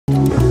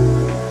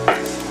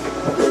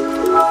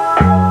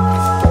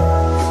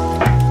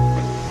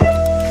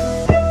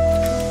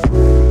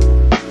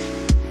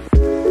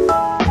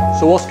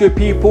What's good,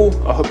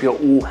 people? I hope you're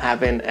all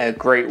having a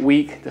great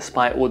week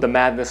despite all the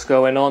madness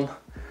going on.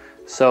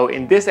 So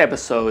in this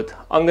episode,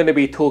 I'm going to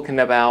be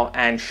talking about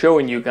and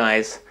showing you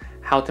guys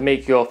how to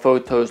make your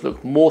photos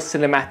look more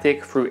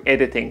cinematic through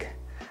editing.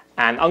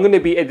 And I'm going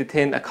to be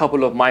editing a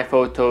couple of my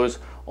photos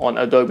on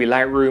Adobe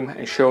Lightroom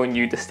and showing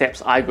you the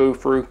steps I go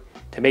through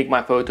to make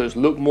my photos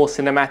look more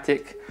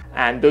cinematic.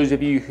 And those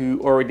of you who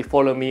already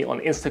follow me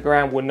on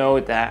Instagram will know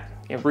that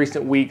in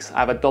recent weeks,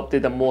 I've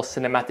adopted a more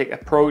cinematic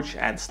approach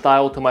and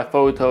style to my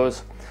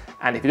photos.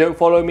 And if you don't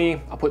follow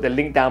me, I'll put the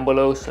link down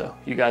below so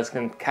you guys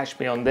can catch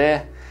me on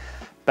there.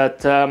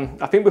 But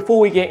I think before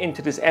we get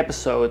into this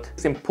episode,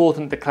 it's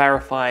important to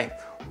clarify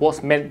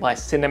what's meant by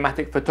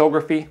cinematic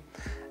photography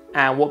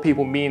and what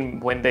people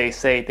mean when they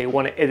say they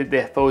want to edit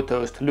their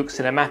photos to look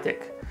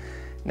cinematic.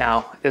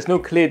 Now, there's no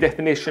clear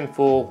definition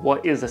for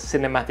what is a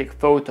cinematic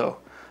photo,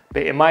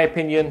 but in my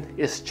opinion,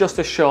 it's just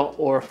a shot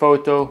or a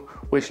photo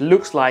which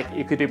looks like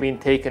it could have been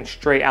taken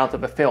straight out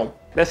of a film.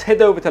 Let's head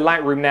over to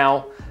Lightroom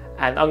now,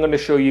 and I'm going to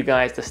show you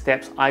guys the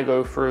steps I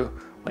go through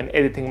when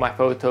editing my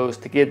photos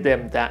to give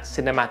them that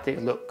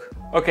cinematic look.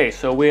 Okay,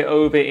 so we're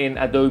over in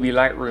Adobe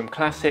Lightroom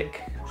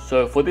Classic.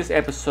 So for this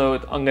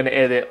episode, I'm going to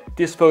edit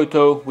this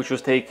photo, which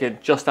was taken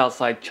just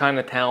outside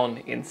Chinatown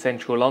in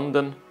central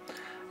London,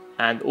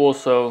 and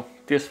also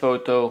this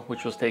photo,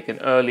 which was taken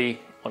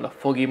early on a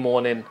foggy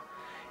morning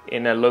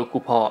in a local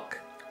park.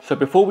 So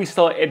before we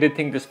start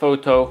editing this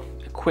photo,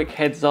 a quick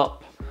heads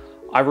up,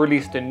 I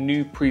released a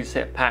new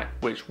preset pack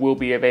which will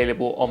be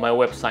available on my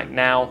website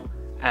now,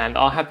 and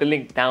I'll have the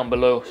link down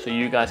below so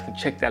you guys can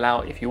check that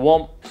out if you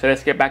want. So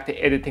let's get back to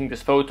editing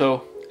this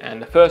photo, and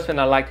the first thing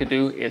I like to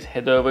do is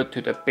head over to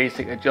the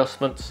basic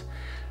adjustments,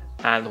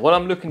 and what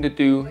I'm looking to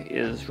do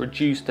is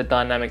reduce the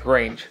dynamic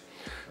range.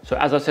 So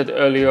as I said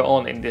earlier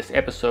on in this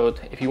episode,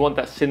 if you want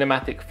that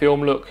cinematic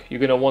film look, you're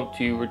going to want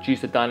to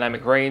reduce the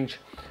dynamic range.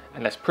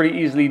 And that's pretty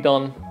easily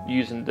done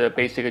using the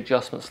basic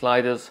adjustment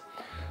sliders.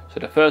 So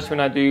the first thing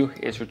I do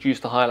is reduce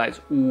the highlights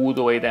all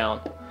the way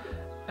down.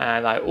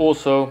 And I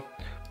also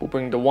will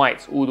bring the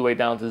whites all the way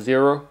down to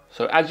 0.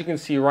 So as you can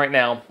see right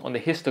now on the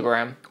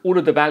histogram, all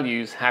of the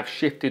values have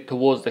shifted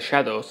towards the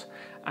shadows.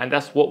 And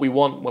that's what we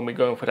want when we're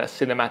going for that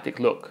cinematic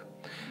look.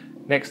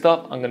 Next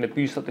up, I'm going to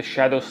boost up the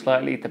shadows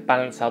slightly to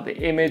balance out the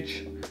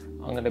image.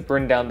 I'm going to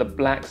bring down the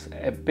blacks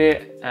a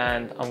bit,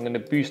 and I'm going to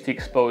boost the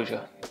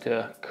exposure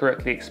to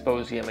correctly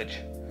expose the image.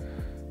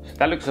 So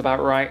that looks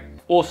about right.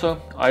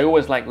 Also, I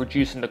always like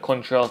reducing the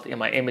contrast in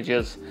my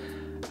images,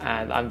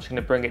 and I'm just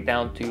going to bring it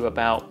down to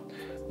about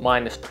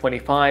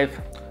 -25.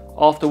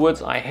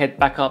 Afterwards, I head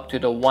back up to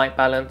the white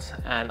balance,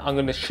 and I'm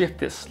going to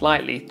shift it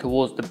slightly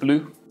towards the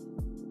blue.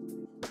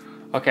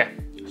 Okay,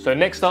 so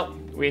next up,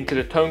 we're into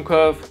the tone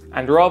curve,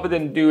 and rather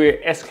than do it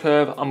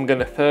S-curve, I'm going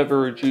to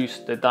further reduce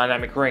the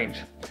dynamic range.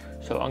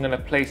 So I'm going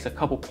to place a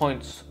couple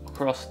points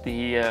across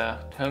the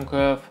tone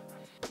curve.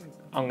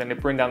 I'm going to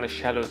bring down the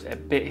shadows a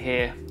bit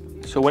here.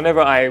 So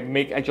whenever I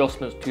make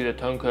adjustments to the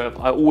tone curve,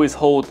 I always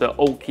hold the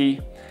Alt key,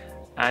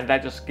 and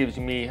that just gives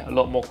me a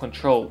lot more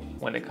control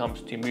when it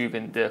comes to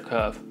moving the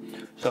curve.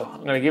 So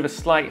I'm going to give a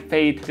slight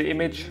fade to the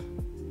image,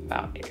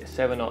 about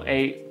 7 or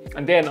 8.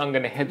 And then I'm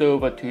going to head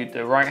over to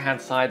the right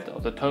hand side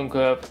of the tone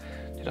curve,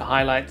 to the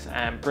highlights,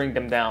 and bring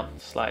them down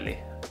slightly.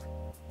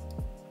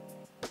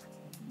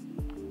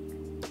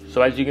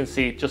 So as you can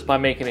see, just by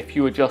making a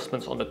few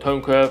adjustments on the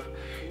tone curve,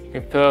 you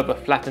can further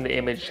flatten the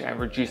image and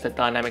reduce the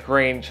dynamic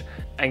range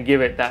and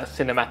give it that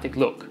cinematic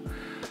look.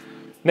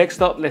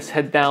 Next up, let's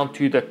head down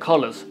to the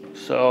colors.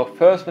 So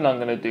first thing I'm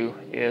going to do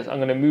is I'm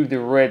going to move the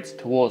reds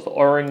towards the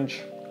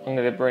orange. I'm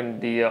going to bring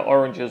the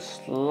oranges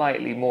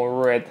slightly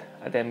more red,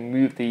 and then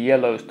move the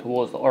yellows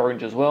towards the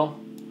orange as well.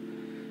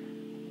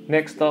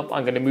 Next up,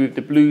 I'm going to move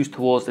the blues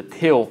towards the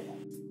teal.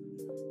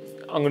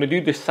 I'm going to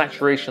do this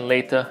saturation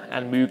later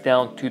and move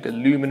down to the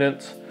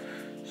luminance.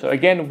 So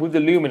again, with the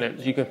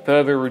luminance, you can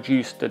further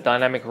reduce the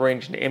dynamic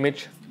range in the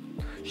image.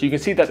 So you can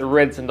see that the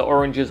reds and the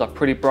oranges are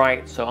pretty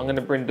bright, so I'm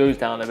going to bring those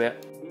down a bit.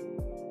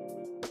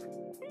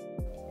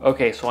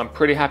 Okay, so I'm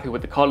pretty happy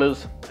with the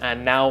colors,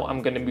 and now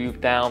I'm going to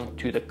move down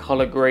to the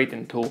color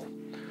grading tool.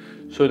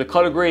 So the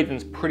color grading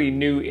is pretty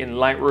new in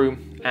Lightroom,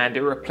 and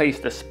it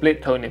replaced the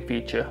split toning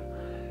feature.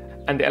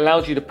 And it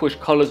allows you to push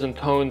colors and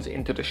tones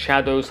into the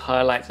shadows,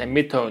 highlights, and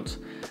midtones.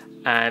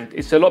 And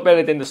it's a lot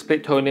better than the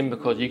split toning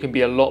because you can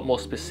be a lot more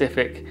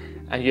specific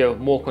and you have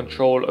more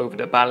control over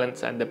the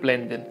balance and the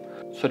blending.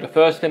 So the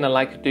first thing I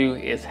like to do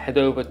is head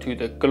over to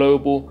the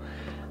global,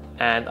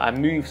 and I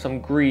move some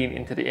green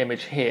into the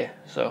image here.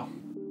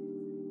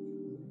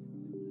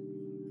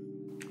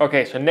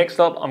 Okay, so next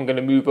up, I'm going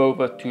to move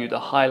over to the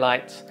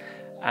highlights,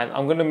 and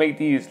I'm going to make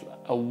these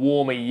a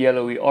warmer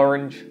yellowy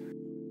orange.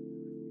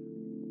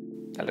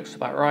 That looks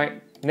about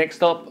right.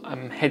 Next up,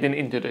 I'm heading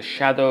into the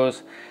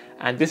shadows,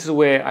 and this is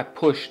where I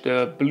push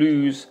the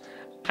blues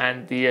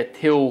and the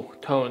teal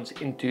tones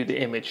into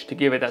the image to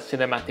give it that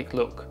cinematic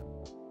look.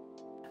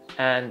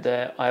 And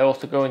I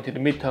also go into the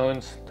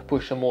midtones to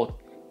push some more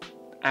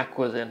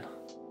aquas in.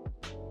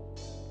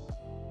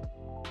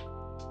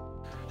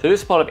 So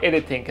this part of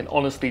editing can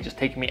honestly just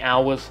take me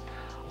hours.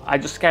 I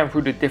just scan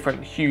through the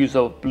different hues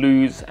of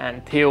blues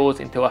and teals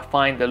until I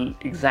find the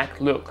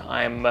exact look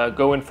I'm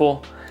going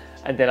for,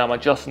 and then I'm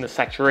adjusting the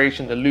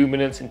saturation, the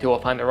luminance until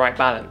I find the right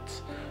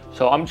balance.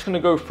 So I'm just going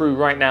to go through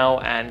right now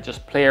and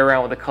just play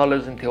around with the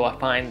colors until I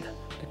find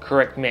the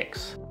correct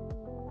mix.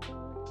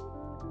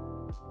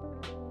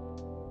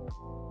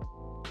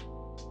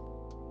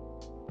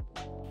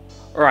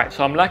 Alright,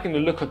 so I'm liking the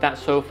look of that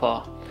so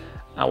far,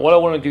 and what I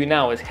want to do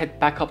now is head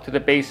back up to the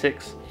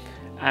basics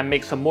and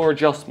make some more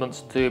adjustments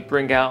to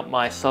bring out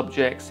my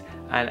subjects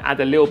and add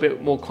a little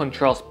bit more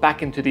contrast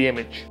back into the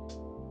image.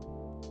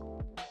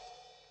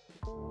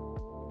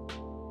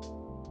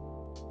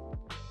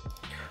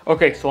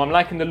 Okay, so I'm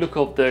liking the look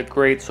of the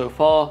grade so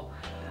far,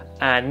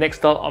 and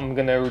next up I'm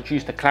going to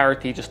reduce the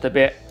clarity just a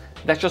bit.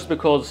 That's just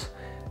because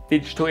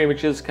digital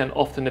images can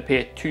often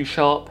appear too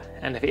sharp,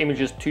 and if the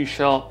image is too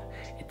sharp,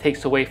 it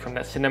takes away from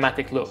that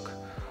cinematic look.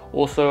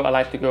 Also, I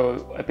like to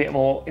go a bit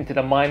more into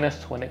the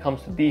minus when it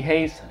comes to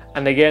dehaze,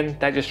 and again,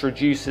 that just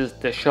reduces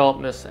the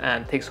sharpness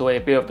and takes away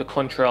a bit of the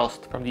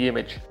contrast from the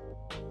image.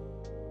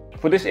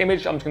 For this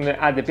image, I'm just going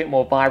to add a bit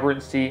more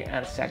vibrancy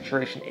and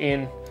saturation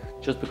in,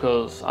 just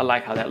because I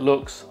like how that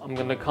looks. I'm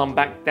going to come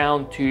back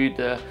down to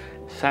the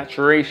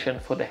saturation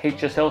for the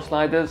HSL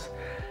sliders,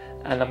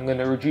 and I'm going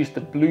to reduce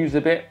the blues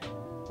a bit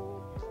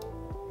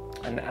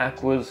and the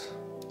aquas.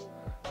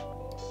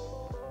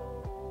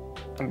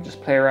 And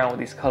just play around with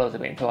these colors a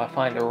bit until I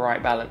find the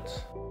right balance.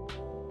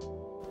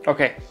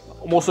 Okay,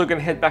 I'm also going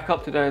to head back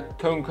up to the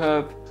tone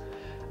curve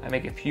and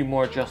make a few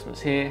more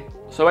adjustments here.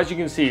 So as you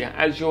can see,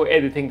 as you're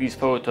editing these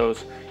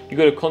photos, you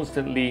got to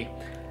constantly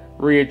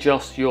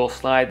readjust your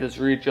sliders,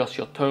 readjust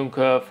your tone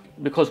curve,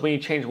 because when you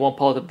change one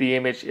part of the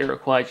image, it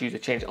requires you to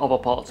change other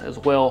parts as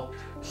well.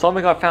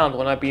 Something I found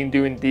when I've been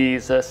doing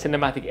these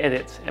cinematic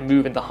edits and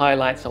moving the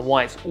highlights and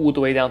whites all the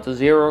way down to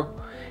 0,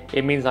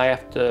 it means I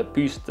have to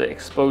boost the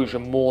exposure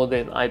more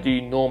than I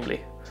do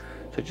normally.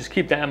 So just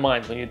keep that in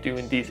mind when you're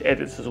doing these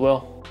edits as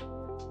well.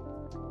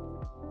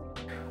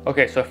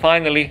 Okay, so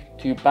finally,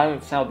 to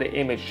balance out the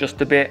image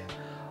just a bit,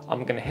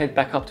 I'm going to head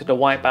back up to the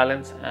white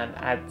balance and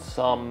add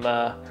some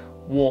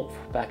warmth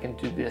back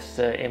into this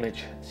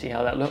image. See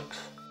how that looks.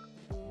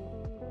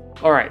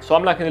 Alright, so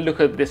I'm liking the look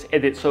of this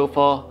edit so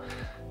far.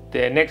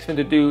 The next thing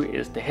to do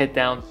is to head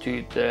down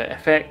to the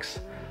effects.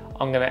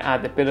 I'm going to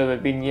add a bit of a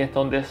vignette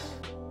on this.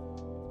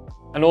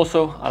 And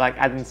also, I like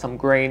adding some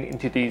grain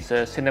into these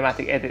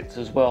cinematic edits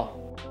as well.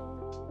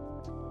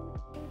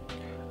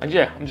 And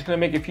yeah, I'm just going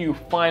to make a few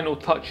final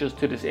touches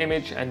to this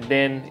image and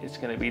then it's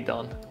going to be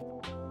done.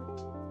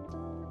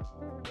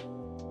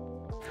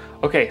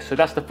 Okay, so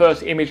that's the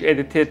first image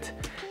edited.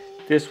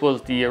 This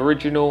was the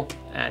original,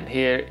 and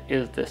here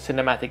is the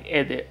cinematic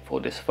edit for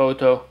this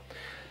photo.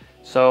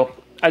 So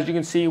as you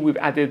can see, we've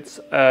added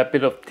a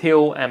bit of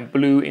teal and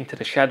blue into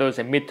the shadows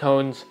and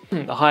midtones.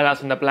 The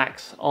highlights and the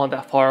blacks aren't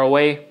that far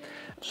away.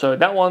 So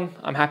that one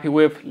I'm happy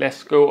with.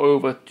 Let's go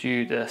over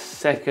to the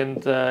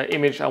second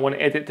image I want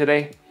to edit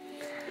today.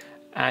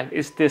 And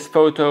it's this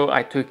photo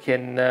I took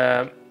in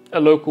a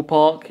local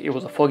park. It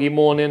was a foggy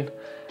morning.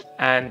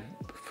 And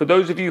for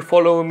those of you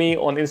following me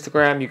on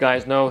Instagram, you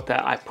guys know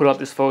that I put up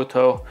this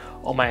photo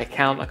on my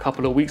account a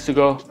couple of weeks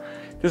ago.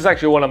 This is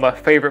actually one of my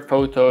favorite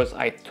photos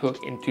I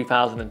took in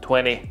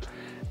 2020.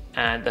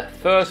 And the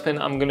first thing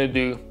I'm gonna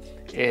do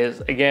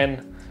is,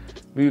 again,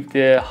 move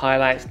the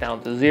highlights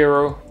down to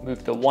 0,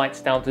 move the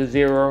whites down to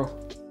 0.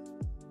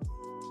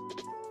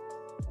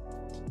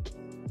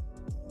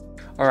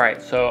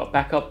 Alright, so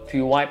back up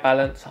to white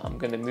balance. I'm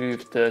going to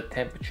move the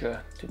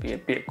temperature to be a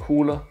bit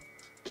cooler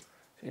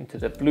into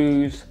the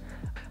blues.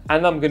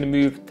 And I'm going to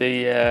move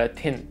the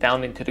tint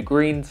down into the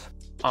greens.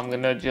 I'm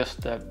going to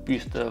just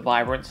boost the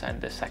vibrance and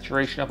the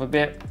saturation up a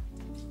bit.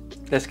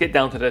 Let's get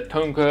down to the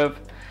tone curve.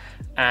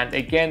 And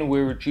again,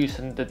 we're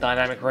reducing the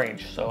dynamic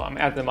range. So I'm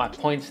adding my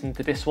points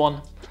into this one.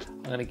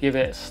 I'm going to give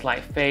it a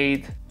slight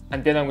fade.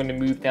 And then I'm going to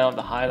move down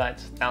the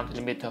highlights down to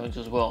the midtones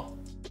as well.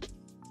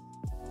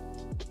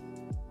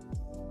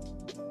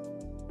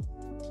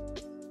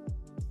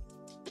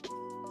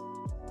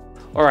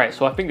 Alright,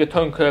 so I think the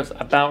tone curve's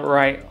about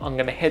right. I'm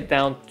going to head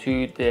down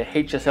to the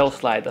HSL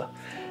slider.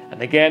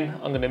 And again,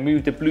 I'm going to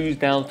move the blues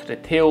down to the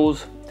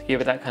teals to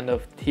give it that kind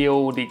of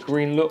teal-y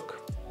green look.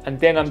 And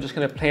then I'm just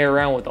going to play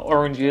around with the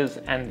oranges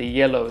and the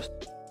yellows.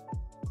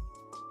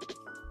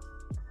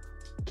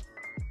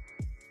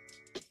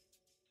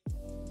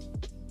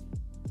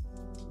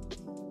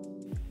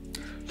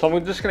 So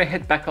I'm just going to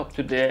head back up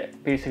to the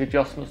basic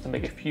adjustments to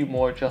make a few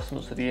more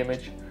adjustments to the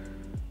image.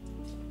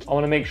 I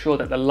want to make sure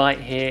that the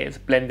light here is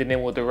blending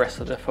in with the rest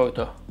of the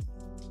photo.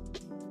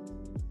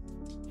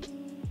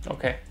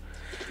 Okay,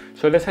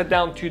 so let's head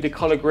down to the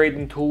color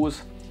grading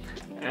tools.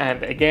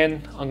 And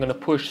again, I'm going to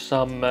push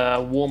some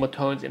warmer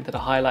tones into the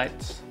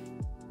highlights.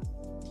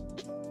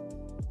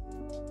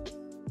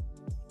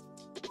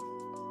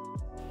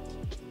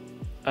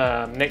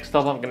 Next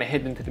up, I'm going to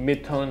head into the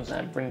midtones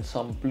and bring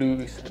some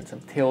blues and some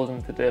teals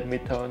into the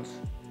midtones.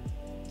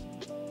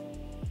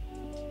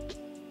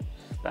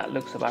 That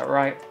looks about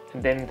right.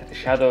 And then into the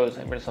shadows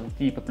and bring some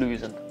deeper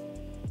blues in.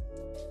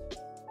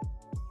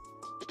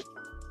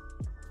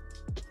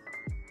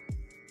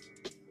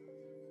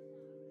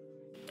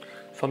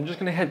 So I'm just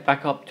going to head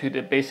back up to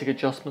the basic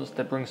adjustments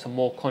that bring some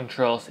more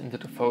contrast into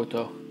the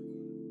photo.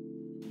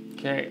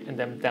 Okay, and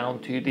then down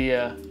to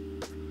the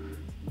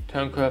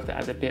tone curve to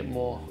add a bit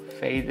more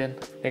fade in.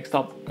 Next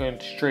up, going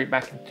straight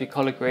back into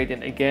color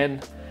gradient again,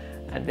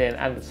 and then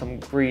add some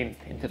green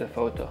into the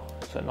photo.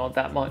 So not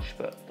that much,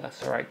 but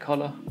that's the right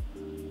color.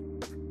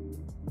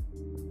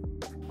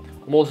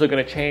 I'm also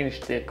going to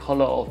change the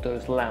color of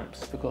those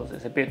lamps because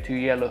it's a bit too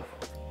yellow.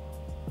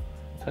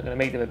 So I'm going to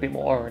make them a bit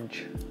more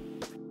orange.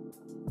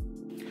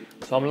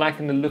 So I'm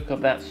liking the look of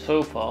that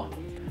so far.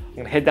 I'm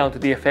going to head down to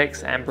the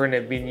effects and bring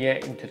a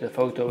vignette into the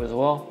photo as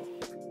well.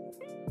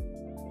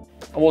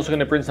 I'm also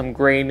going to bring some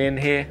grain in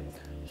here.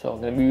 So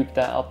I'm going to move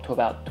that up to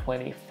about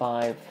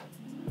 25.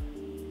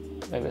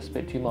 Maybe that's a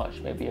bit too much,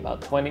 maybe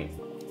about 20.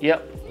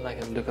 Yep, I like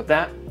the look of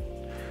that.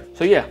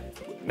 So yeah,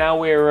 now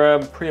we're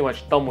pretty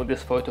much done with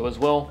this photo as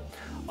well.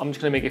 I'm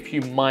just going to make a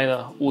few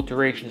minor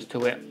alterations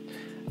to it.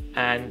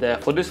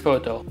 And for this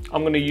photo,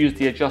 I'm going to use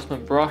the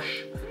adjustment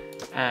brush,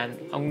 and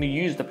I'm going to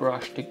use the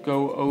brush to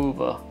go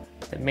over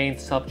the main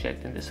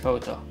subject in this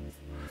photo.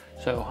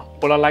 So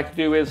what I like to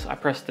do is I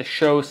press the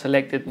show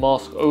selected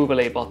mask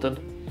overlay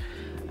button,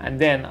 and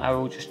then I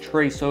will just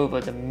trace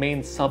over the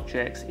main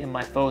subjects in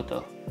my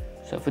photo.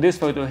 So for this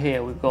photo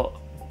here, we've got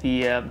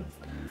the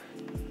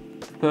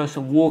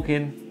person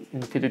walking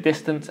into the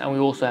distance, and we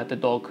also have the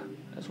dog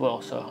as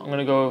well. So I'm going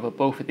to go over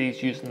both of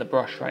these using the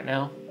brush right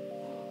now.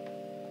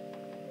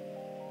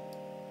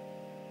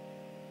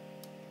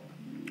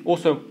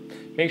 Also,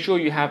 make sure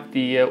you have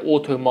the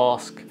auto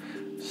mask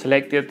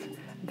selected.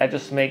 That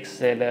just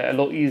makes it a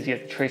lot easier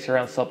to trace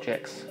around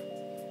subjects.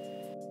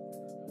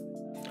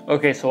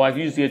 Okay, so I've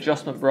used the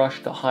adjustment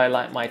brush to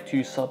highlight my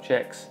two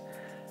subjects.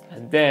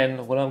 And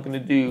then what I'm going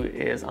to do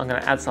is I'm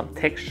going to add some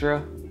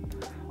texture.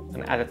 I'm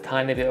going to add a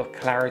tiny bit of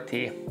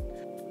clarity.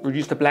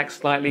 Reduce the black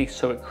slightly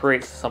so it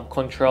creates some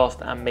contrast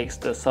and makes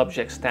the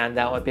subject stand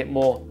out a bit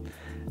more.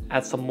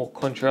 Add some more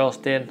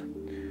contrast in.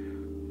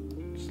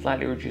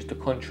 Slightly reduce the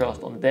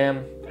contrast on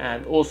them,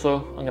 and also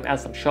I'm going to add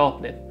some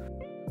sharpening.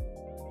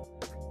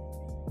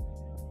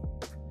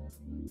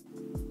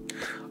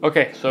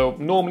 Okay, so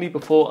normally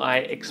before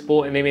I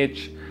export an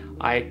image,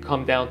 I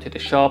come down to the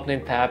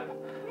sharpening tab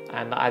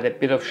and I add a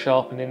bit of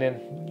sharpening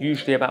in,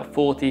 usually about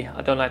 40.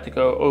 I don't like to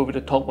go over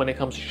the top when it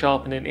comes to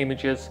sharpening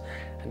images,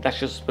 and that's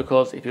just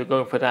because if you're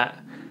going for that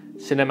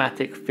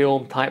cinematic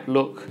film type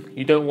look,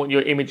 you don't want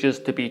your images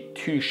to be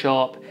too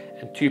sharp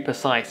and too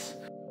precise.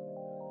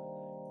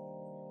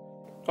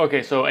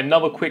 Okay, so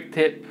another quick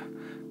tip,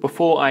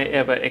 before I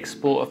ever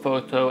export a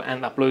photo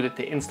and upload it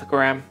to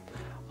Instagram,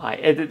 I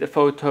edit the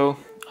photo,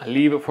 I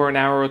leave it for an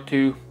hour or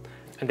two,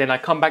 and then I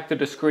come back to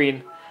the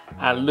screen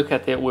and look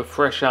at it with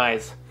fresh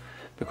eyes.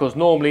 Because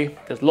normally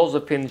there's lots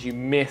of things you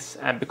miss,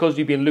 and because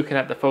you've been looking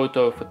at the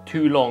photo for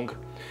too long,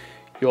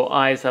 your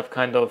eyes have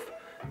kind of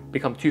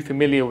become too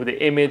familiar with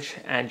the image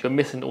and you're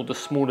missing all the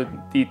smaller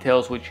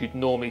details which you'd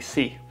normally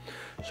see.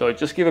 So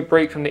just give a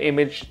break from the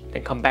image,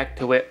 then come back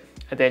to it,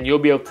 and then you'll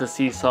be able to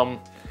see some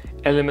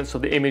elements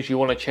of the image you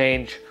want to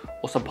change,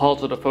 or some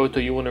parts of the photo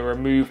you want to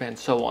remove, and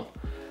so on.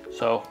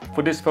 So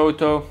for this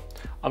photo,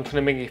 I'm just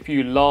going to make a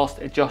few last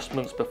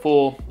adjustments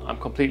before I'm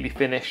completely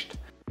finished.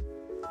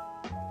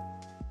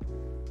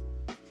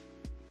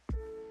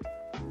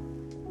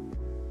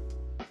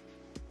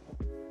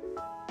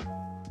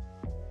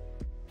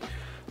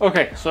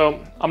 Okay,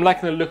 so I'm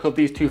liking the look of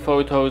these two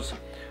photos.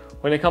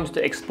 When it comes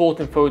to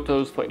exporting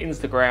photos for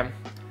Instagram,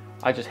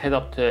 I just head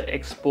up to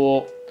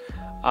export.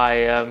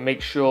 I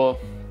make sure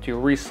to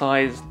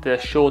resize the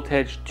short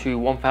edge to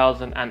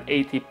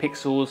 1080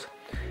 pixels,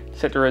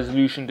 set the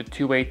resolution to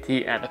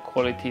 280 and the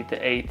quality to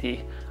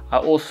 80. I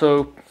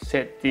also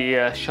set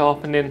the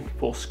sharpening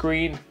for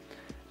screen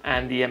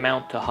and the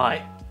amount to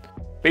high.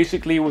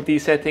 Basically with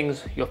these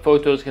settings, your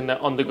photo is going to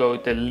undergo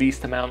the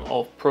least amount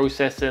of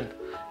processing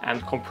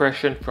and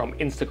compression from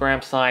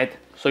Instagram side,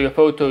 so your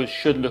photos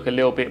should look a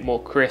little bit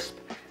more crisp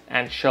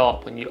and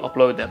sharp when you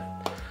upload them.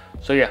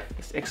 So yeah,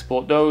 let's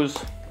export those.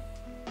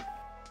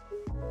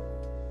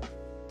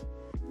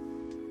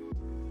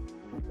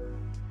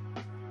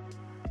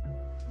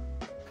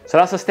 So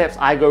that's the steps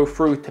I go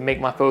through to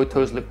make my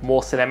photos look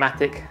more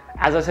cinematic.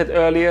 As I said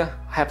earlier,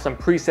 I have some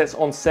presets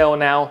on sale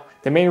now.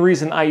 The main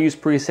reason I use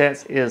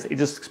presets is it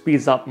just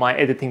speeds up my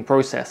editing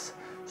process.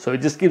 So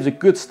it just gives a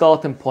good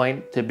starting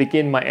point to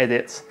begin my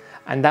edits,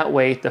 and that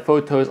way the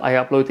photos I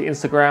upload to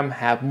Instagram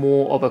have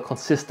more of a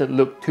consistent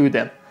look to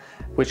them,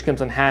 which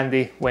comes in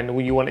handy when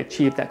you want to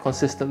achieve that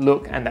consistent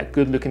look and that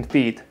good looking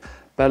feed.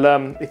 But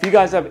if you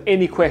guys have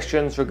any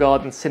questions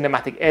regarding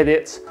cinematic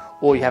edits,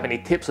 or you have any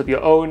tips of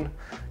your own,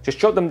 just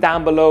drop them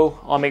down below.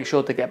 I'll make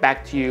sure to get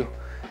back to you.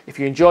 If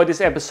you enjoyed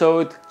this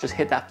episode, just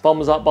hit that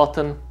thumbs up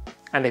button.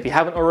 And if you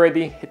haven't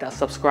already, hit that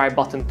subscribe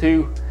button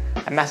too.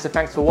 And massive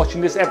thanks for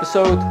watching this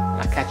episode.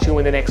 I'll catch you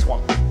in the next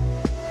one.